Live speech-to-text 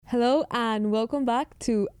Hello and welcome back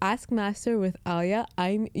to Ask Master with Alia.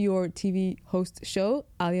 I'm your TV host show,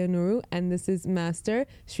 Alia Nuru, and this is Master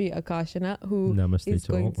Sri Akashana, who Namaste is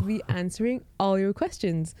going to be answering all your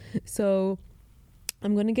questions. So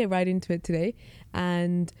I'm going to get right into it today,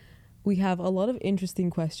 and we have a lot of interesting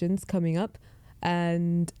questions coming up.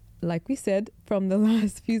 And like we said from the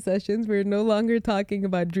last few sessions, we're no longer talking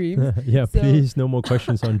about dreams. Please, no more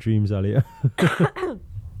questions on dreams, Alia.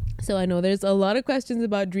 So I know there's a lot of questions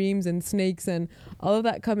about dreams and snakes and all of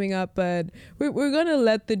that coming up, but we're going to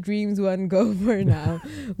let the dreams one go for now.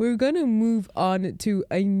 We're going to move on to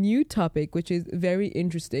a new topic, which is very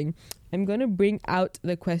interesting. I'm going to bring out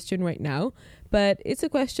the question right now, but it's a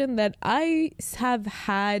question that I have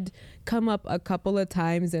had come up a couple of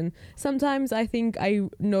times, and sometimes I think I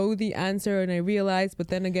know the answer and I realize, but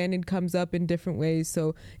then again it comes up in different ways,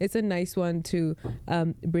 so it's a nice one to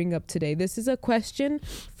bring up today. This is a question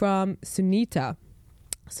from Sunita.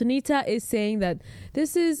 Sunita is saying that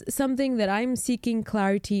this is something that I'm seeking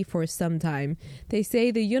clarity for some time. They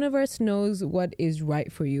say the universe knows what is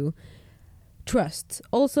right for you. Trust.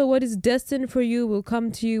 Also, what is destined for you will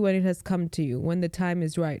come to you when it has come to you, when the time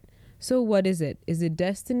is right. So what is it? Is it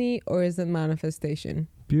destiny or is it manifestation?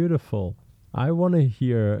 Beautiful. I want to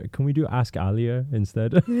hear, can we do Ask Alia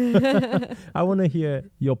instead? I want to hear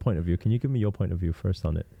your point of view. Can you give me your point of view first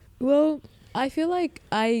on it? Well, I feel like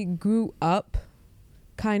I grew up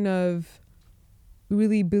kind of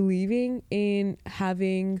really believing in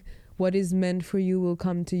having what is meant for you will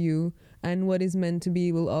come to you and what is meant to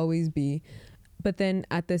be will always be. But then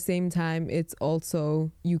at the same time, it's also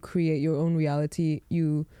you create your own reality.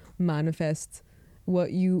 You manifest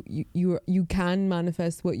what you can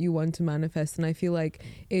manifest what you want to manifest. And I feel like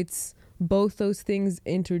it's both those things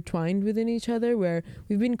intertwined within each other, where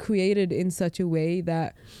we've been created in such a way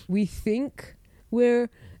that we think we're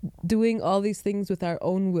doing all these things with our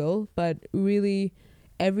own will, but really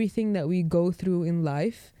everything that we go through in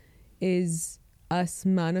life is us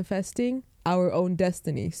manifesting our own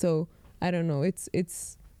destiny. So I don't know,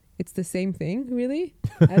 it's the same thing, really.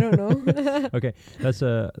 I don't know. Okay, that's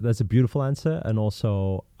a beautiful answer, and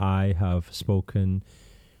also I have spoken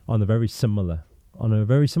on a very similar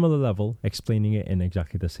level, explaining it in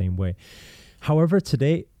exactly the same way. However,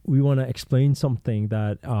 today we want to explain something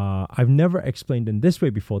that I've never explained in this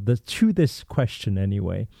way before, to this question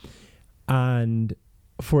anyway, and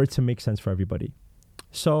for it to make sense for everybody.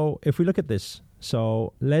 So if we look at this,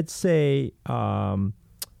 so let's say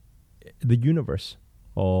the universe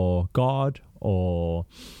or God or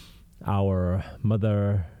our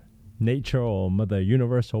mother nature or mother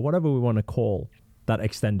universe or whatever we want to call that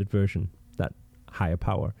extended version, that higher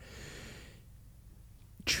power,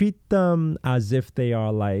 treat them as if they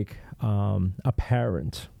are like a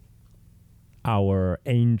parent, our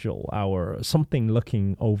angel, our something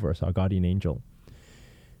looking over us, our guardian angel.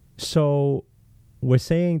 So we're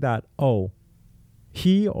saying that,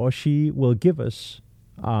 he or she will give us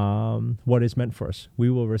what is meant for us.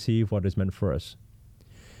 We will receive what is meant for us.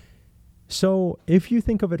 So if you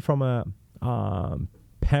think of it from a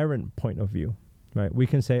parent point of view, right, we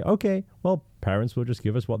can say, okay, well, parents will just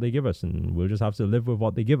give us what they give us and we'll just have to live with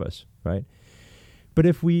what they give us, right? But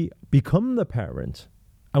if we become the parent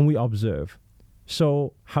and we observe,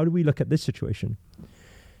 so how do we look at this situation?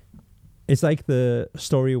 It's like the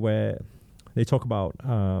story where they talk about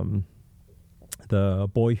the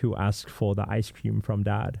boy who asked for the ice cream from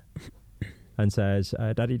dad and says,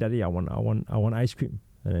 Daddy, I want ice cream.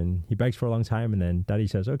 And then he begs for a long time, and then Daddy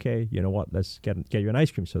says, okay, you know what, let's get you an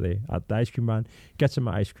ice cream. So the ice cream man gets him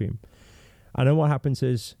an ice cream. And then what happens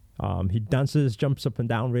is he dances, jumps up and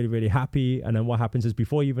down, really, really happy. And then what happens is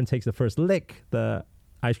before he even takes the first lick, the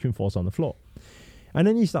ice cream falls on the floor. And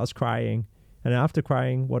then he starts crying. And after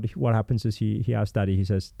crying, what happens is he asks Daddy, he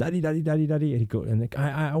says, Daddy. And he goes,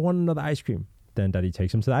 I want another ice cream. Then Daddy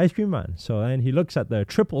takes him to the ice cream man. So then he looks at the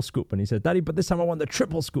triple scoop and he says, Daddy, but this time I want the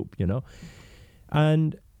triple scoop, you know?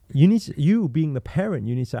 And you being the parent,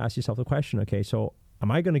 you need to ask yourself the question, okay, so am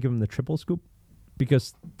I going to give him the triple scoop?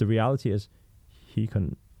 Because the reality is he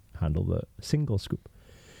can handle the single scoop.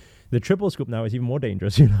 The triple scoop now is even more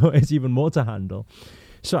dangerous, you know, it's even more to handle.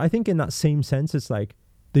 So I think in that same sense, it's like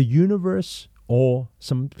the universe, or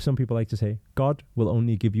some people like to say, God will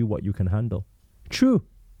only give you what you can handle. True.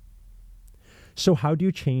 So how do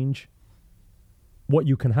you change what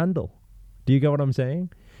you can handle? Do you get what I'm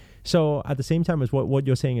saying? So at the same time as what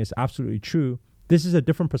you're saying is absolutely true, this is a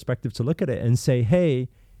different perspective to look at it and say, hey,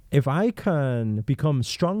 if I can become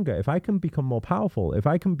stronger, if I can become more powerful, if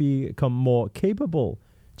I can become more capable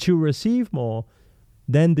to receive more,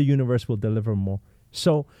 then the universe will deliver more.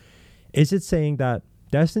 So is it saying that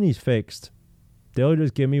destiny is fixed they'll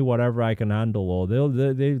just give me whatever I can handle, or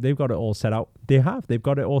they've got it all set out. They've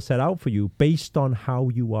got it all set out for you based on how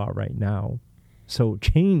you are right now. So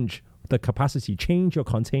change the capacity, change your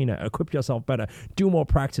container, equip yourself better, do more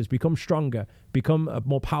practice, become stronger, become a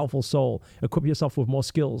more powerful soul, equip yourself with more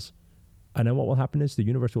skills. And then what will happen is the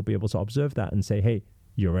universe will be able to observe that and say, hey,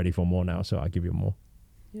 you're ready for more now, so I'll give you more.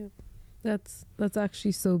 Yeah, that's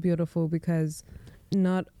actually so beautiful, because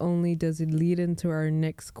not only does it lead into our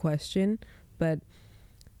next question, but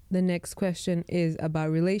the next question is about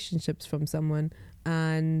relationships from someone.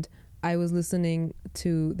 And I was listening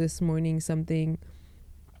to this morning something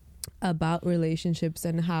about relationships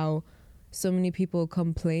and how so many people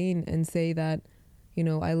complain and say that, you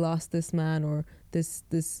know, I lost this man, or this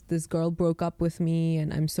girl broke up with me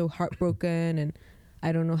and I'm so heartbroken and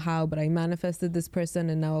I don't know how, but I manifested this person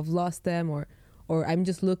and now I've lost them, or I'm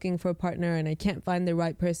just looking for a partner and I can't find the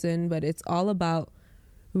right person. But it's all about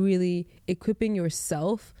really equipping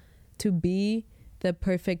yourself to be the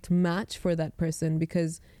perfect match for that person,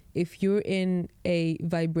 because if you're in a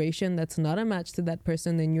vibration that's not a match to that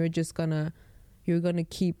person, then you're gonna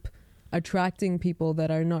keep attracting people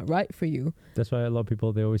that are not right for you. That's why a lot of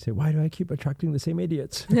people, they always say, why do I keep attracting the same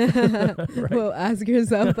idiots? Right? Well, ask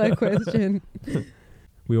yourself that question.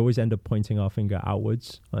 We always end up pointing our finger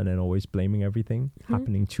outwards and then always blaming everything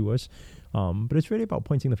happening to us. But it's really about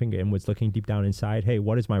pointing the finger inwards, looking deep down inside. Hey,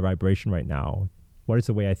 what is my vibration right now? What is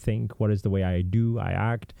the way I think? What is the way I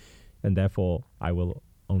act? And therefore, I will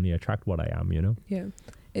only attract what I am, you know? Yeah.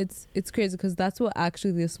 It's crazy, because that's what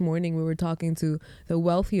actually this morning we were talking to the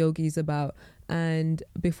wealth yogis about. And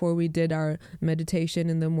before we did our meditation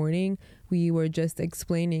in the morning, we were just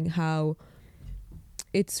explaining how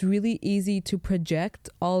it's really easy to project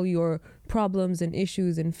all your problems and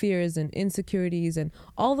issues and fears and insecurities and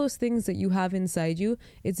all those things that you have inside you.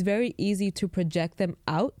 It's very easy to project them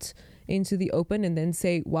out into the open and then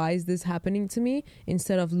say, why is this happening to me?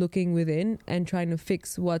 Instead of looking within and trying to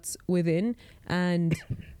fix what's within, and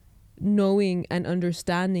knowing and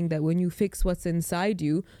understanding that when you fix what's inside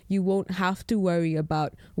you, you won't have to worry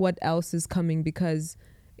about what else is coming, because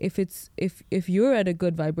if you're at a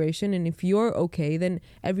good vibration and if you're okay, then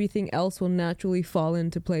everything else will naturally fall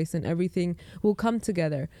into place and everything will come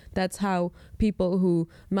together. That's how people who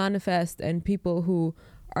manifest and people who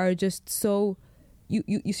are just so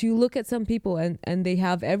you look at some people and they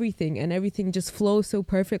have everything and everything just flows so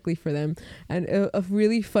perfectly for them. And a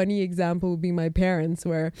really funny example would be my parents,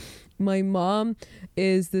 where my mom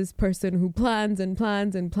is this person who plans and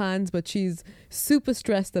plans and plans, but she's super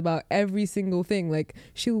stressed about every single thing. Like,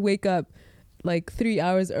 she'll wake up like 3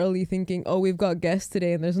 hours early thinking, oh, we've got guests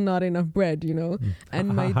today and there's not enough bread, you know. And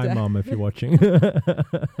my hi Mom, if you're watching.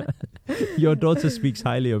 Your daughter speaks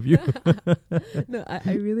highly of you. No,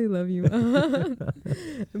 I really love you.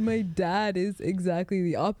 My dad is exactly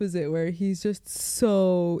the opposite, where he's just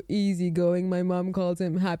so easygoing. My mom calls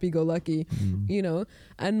him happy-go-lucky, you know.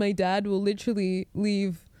 And my dad will literally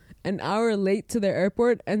leave an hour late to the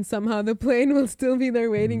airport and somehow the plane will still be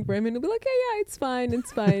there waiting for him, and he'll be like, hey, yeah, it's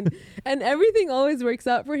fine. And everything always works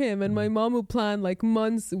out for him. And my mom will plan like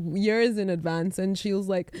months, years in advance, and she's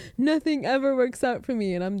like, nothing ever works out for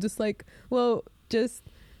me. And I'm just like, well, just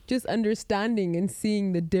understanding and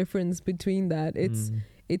seeing the difference between that.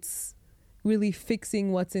 It's really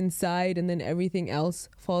fixing what's inside, and then everything else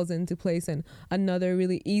falls into place. And another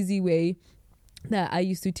really easy way that I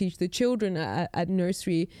used to teach the children at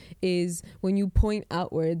nursery is when you point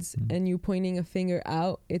outwards and you're pointing a finger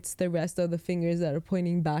out, it's the rest of the fingers that are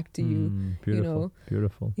pointing back to you. Beautiful, you know?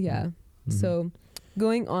 Beautiful. Yeah. So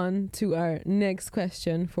going on to our next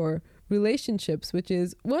question for relationships, which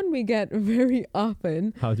is one we get very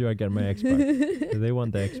often. How do I get my X-Pac? Do they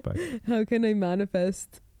want the X-Pac? How can I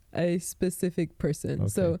manifest a specific person? Okay.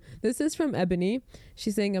 So this is from Ebony.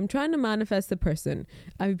 She's saying, I'm trying to manifest a person.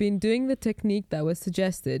 I've been doing the technique that was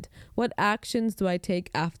suggested. What actions do I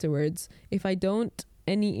take afterwards if I don't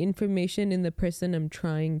any information in the person I'm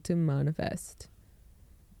trying to manifest?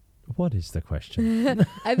 What is the question?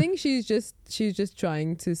 I think she's just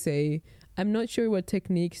trying to say, I'm not sure what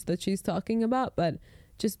techniques that she's talking about, but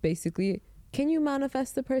just basically, can you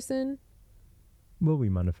manifest the person? Well, we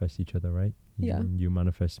manifest each other, right? Yeah. You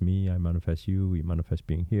manifest me, I manifest you, we manifest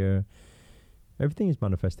being here. Everything is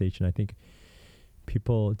manifestation. I think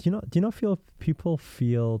people, do you not feel people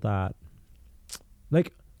feel that,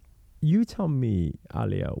 like, you tell me,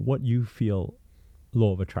 Alia, what you feel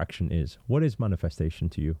law of attraction is. What is manifestation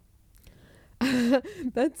to you?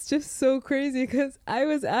 That's just so crazy because I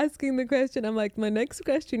was asking the question. I'm like, my next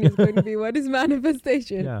question is going to be, what is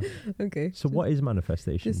manifestation? Yeah. Okay. So what is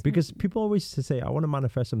manifestation? just- Because people always say, I want to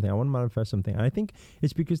manifest something. I want to manifest something. And I think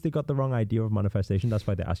it's because they got the wrong idea of manifestation. That's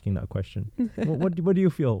why they're asking that question. what do you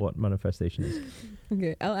feel what manifestation is?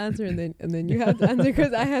 Okay, I'll answer and then you have to answer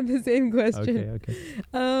because I have the same question.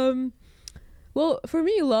 Okay. Well, for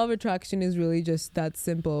me, law of attraction is really just that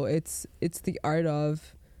simple. It's the art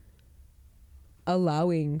of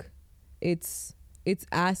allowing. It's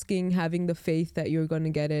asking, having the faith that you're going to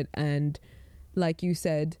get it, and like you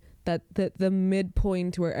said, that the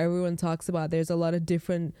midpoint where everyone talks about, there's a lot of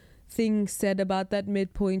different things said about that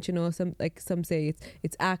midpoint, you know. Some say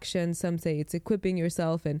it's action, some say it's equipping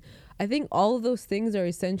yourself, and I think all of those things are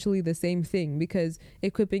essentially the same thing, because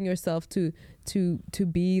equipping yourself to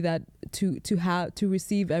be that, to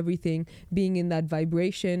receive everything, being in that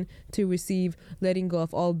vibration, to receive, letting go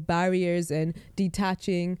of all barriers and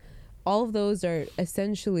detaching, all of those are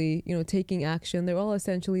essentially, you know, taking action. They're all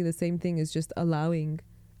essentially the same thing, as just allowing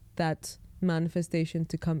that manifestation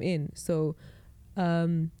to come in. So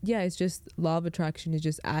it's just law of attraction is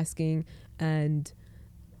just asking and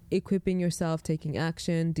equipping yourself, taking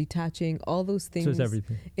action, detaching, all those things. So it's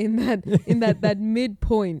everything. In that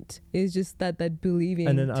midpoint is just that believing,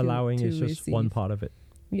 and then allowing is just receive. one part of it.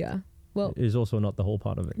 Yeah. Well, is also not the whole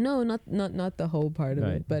part of it. No, not the whole part of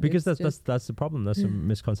it, but because that's that's the problem. That's a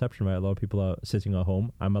misconception, right? A lot of people are sitting at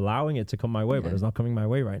home. I'm allowing it to come my way, but it's not coming my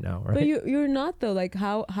way right now, right? But you're not though. Like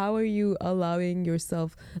how are you allowing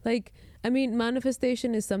yourself? Like, I mean,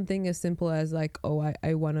 manifestation is something as simple as like, oh,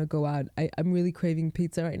 I want to go out. I'm really craving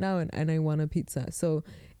pizza right now, and I want a pizza. So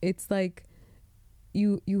it's like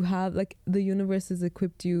you have, like, the universe has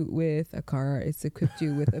equipped you with a car. It's equipped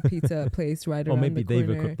you with a pizza place right around the corner. Or maybe they've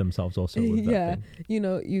equipped themselves also with that thing. You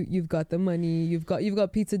know, you've got the money, you've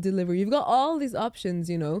got pizza delivery, you've got all these options,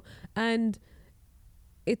 you know, and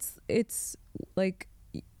it's like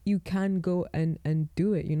you can go and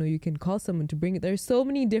do it. You know, you can call someone to bring it. There's so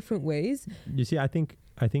many different ways. You see, I think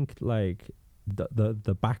like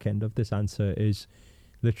the back end of this answer is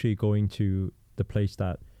literally going to the place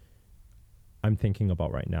that I'm thinking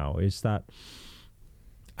about right now, is that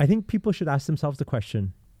I think people should ask themselves the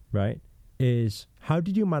question, right? Is how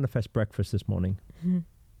did you manifest breakfast this morning?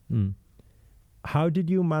 How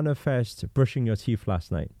did you manifest brushing your teeth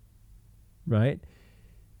last night? Right?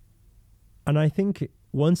 And I think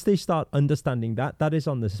once they start understanding that is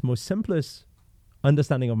on the most simplest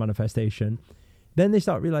understanding of manifestation, then they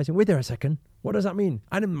start realizing, wait there a second, what does that mean?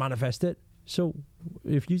 I didn't manifest it. So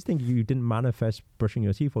if you think you didn't manifest brushing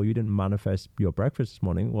your teeth, or you didn't manifest your breakfast this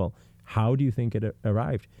morning, well, how do you think it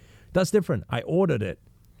arrived? That's different. I ordered it.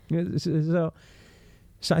 So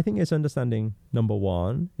I think it's understanding, number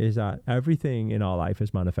one, is that everything in our life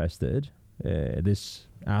is manifested. This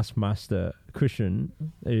Ask Master cushion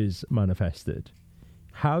is manifested.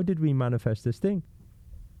 How did we manifest this thing?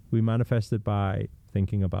 We manifested by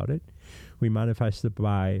thinking about it. We manifested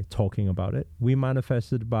by talking about it. We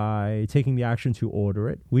manifested by taking the action to order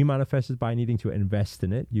it. We manifested by needing to invest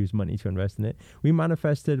in it, use money to invest in it. We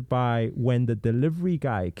manifested by, when the delivery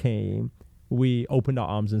guy came, we opened our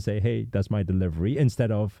arms and say, hey, that's my delivery, instead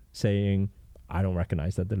of saying, I don't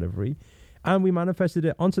recognize that delivery. And we manifested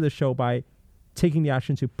it onto the show by taking the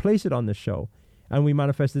action to place it on the show. And we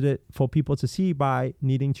manifested it for people to see by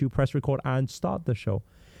needing to press record and start the show.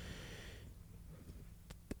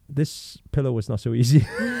 This pillow was not so easy.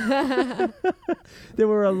 There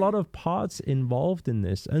were a lot of parts involved in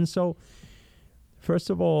this. And so, first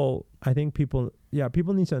of all, I think people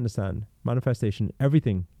need to understand manifestation.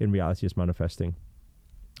 Everything in reality is manifesting.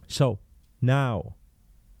 So now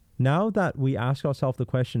that we ask ourselves the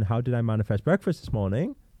question, how did I manifest breakfast this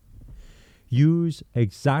morning? Use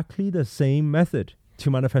exactly the same method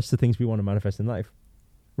to manifest the things we want to manifest in life,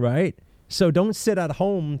 right? So don't sit at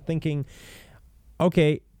home thinking,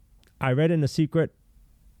 okay, I read in The Secret,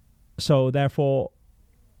 so therefore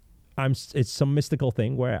it's some mystical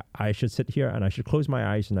thing where I should sit here and I should close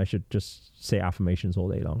my eyes and I should just say affirmations all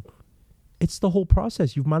day long. It's the whole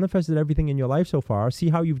process. You've manifested everything in your life so far. See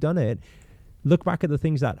how you've done it. Look back at the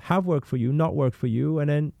things that have worked for you, not worked for you,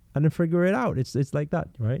 and then figure it out. It's like that,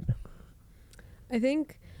 right? I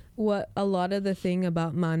think what a lot of the thing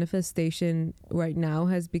about manifestation right now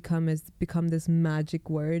has become this magic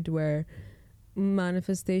word, where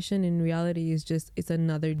manifestation in reality is just, it's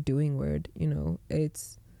another doing word. You know,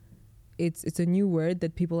 it's a new word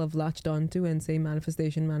that people have latched onto and say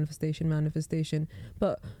manifestation.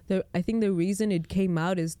 But I think the reason it came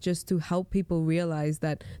out is just to help people realize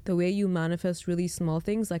that the way you manifest really small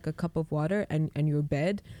things like a cup of water and your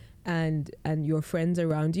bed, and your friends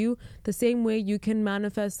around you, the same way you can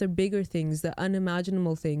manifest the bigger things, the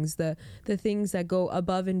unimaginable things, the things that go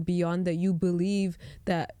above and beyond that you believe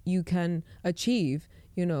that you can achieve.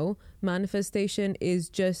 You know, manifestation is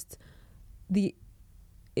just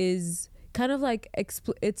is kind of like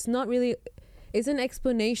it's not really, it's an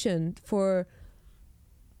explanation for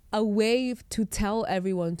a way to tell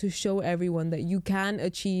everyone, to show everyone that you can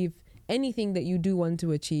achieve anything that you do want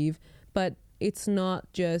to achieve, but it's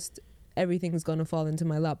not just everything's going to fall into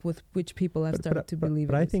my lap, with which people have started to believe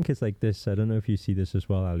But I think it's like this. I don't know if you see this as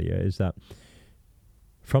well, Alia, is that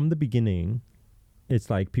from the beginning, it's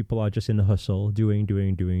like people are just in the hustle, doing,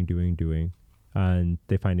 and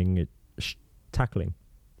they're finding it tackling.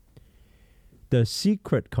 The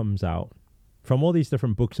secret comes out from all these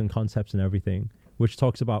different books and concepts and everything, which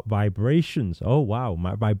talks about vibrations. Oh, wow.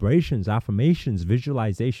 My vibrations, affirmations,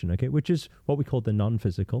 visualization, okay, which is what we call the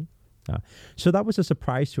non-physical. So that was a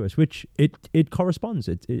surprise to us, which it corresponds.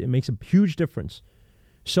 It makes a huge difference.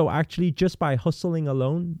 So actually, just by hustling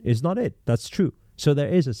alone is not it. That's true. So there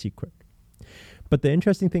is a secret. But the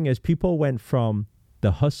interesting thing is people went from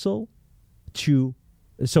the hustle to,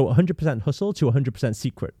 so 100% hustle to 100%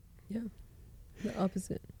 secret. Yeah, the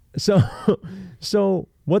opposite. So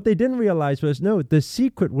what they didn't realize was, no, the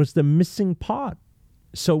secret was the missing part.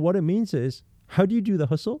 So what it means is, how do you do the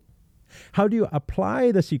hustle? How do you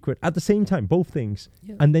apply the secret at the same time, both things,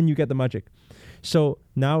 and then you get the magic? So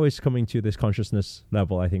now it's coming to this consciousness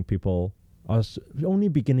level. I think people are only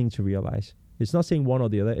beginning to realize. It's not saying one or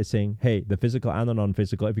the other. It's saying, hey, the physical and the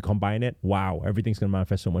non-physical, if you combine it, wow, everything's going to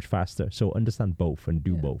manifest so much faster. So understand both and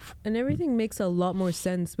do both. And everything makes a lot more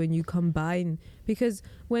sense when you combine. Because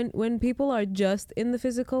when people are just in the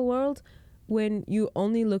physical world, when you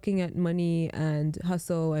only looking at money and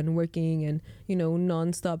hustle and working and, you know,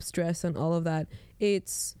 non-stop stress and all of that,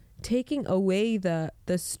 it's taking away the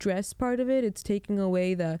stress part of it. It's taking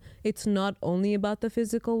away it's not only about the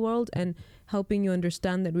physical world, and helping you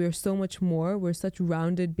understand that we are so much more. We're such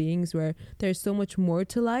rounded beings where there's so much more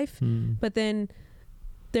to life. But then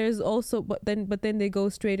there's also, but then they go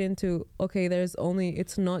straight into, okay,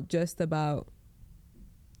 it's not just about,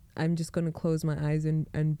 I'm just going to close my eyes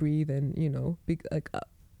and breathe and, you know,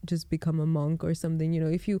 just become a monk or something. You know,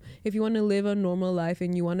 if you want to live a normal life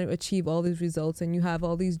and you want to achieve all these results and you have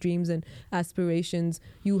all these dreams and aspirations,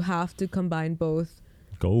 you have to combine both.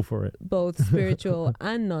 Go for it. Both spiritual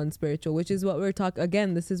and non-spiritual, which is what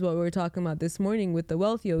this is what we were talking about this morning with the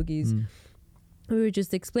wealth yogis. We were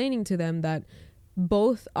just explaining to them that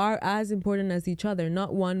both are as important as each other,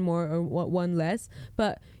 not one more or one less,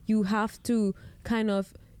 but you have to kind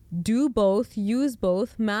of do both, use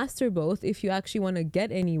both, master both if you actually want to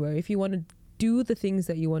get anywhere. If you want to do the things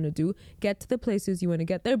that you want to do, get to the places you want to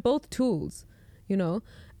get, they're both tools, you know.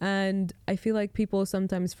 And I feel like people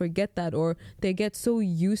sometimes forget that, or they get so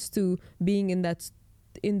used to being in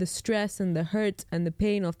the stress and the hurt and the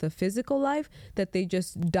pain of the physical life that they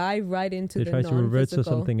just dive right into the non-physical. They try to revert to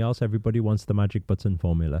something else. Everybody wants the magic button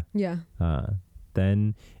formula. Yeah.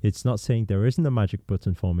 Then it's not saying there isn't a magic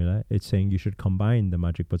button formula. It's saying you should combine the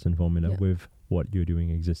magic button formula with what you're doing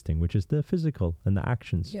existing, which is the physical and the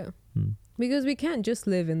actions. Yeah. Because we can't just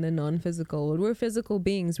live in the non-physical world. We're physical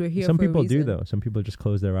beings. We're here for a reason. Some people do, though. Some people just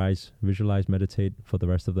close their eyes, visualize, meditate for the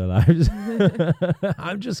rest of their lives.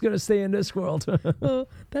 I'm just going to stay in this world. Well,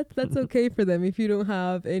 that's okay for them. If you don't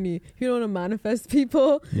want to manifest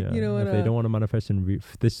people, if they don't want to manifest in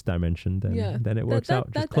this dimension, then it works out.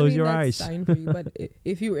 Just close your eyes. That's fine for you. But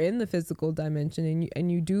if you're in the physical dimension and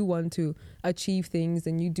you do want to achieve things,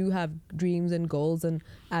 and you do have dreams and goals and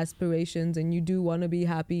aspirations, and you do want to be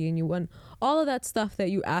happy, and you want all of that stuff that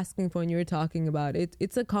you're asking for and you're talking about,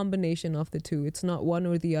 it's a combination of the two. It's not one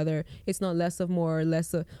or the other. It's not less of more or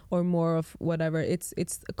less or more of whatever. It's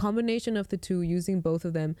a combination of the two, using both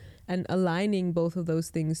of them and aligning both of those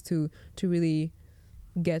things to really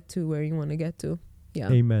get to where you want to get to. Yeah.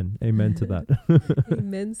 Amen to that.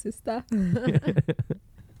 Amen, sister.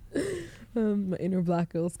 My inner black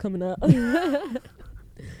girl's coming out.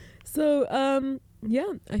 So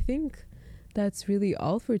I think that's really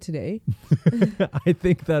all for today. I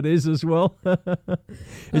think that is as well.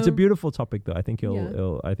 It's a beautiful topic, though. I think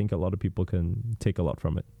I think a lot of people can take a lot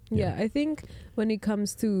from it. Yeah, I think when it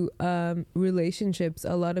comes to relationships,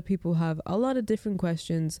 a lot of people have a lot of different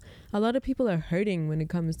questions. A lot of people are hurting when it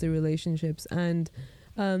comes to relationships, and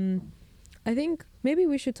I think maybe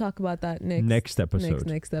we should talk about that next episode.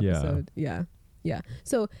 Next episode. Yeah.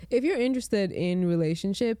 So if you're interested in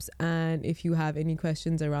relationships and if you have any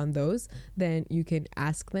questions around those, then you can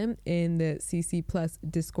ask them in the CC Plus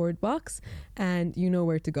Discord box, and you know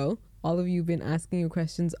where to go. all of you have been asking your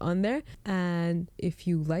questions on there. And if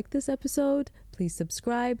you like this episode, please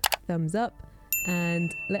subscribe, thumbs up,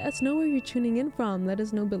 and let us know where you're tuning in from. Let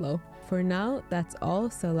us know below. For now, that's all.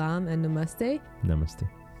 Salam and namaste.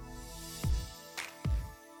 Namaste.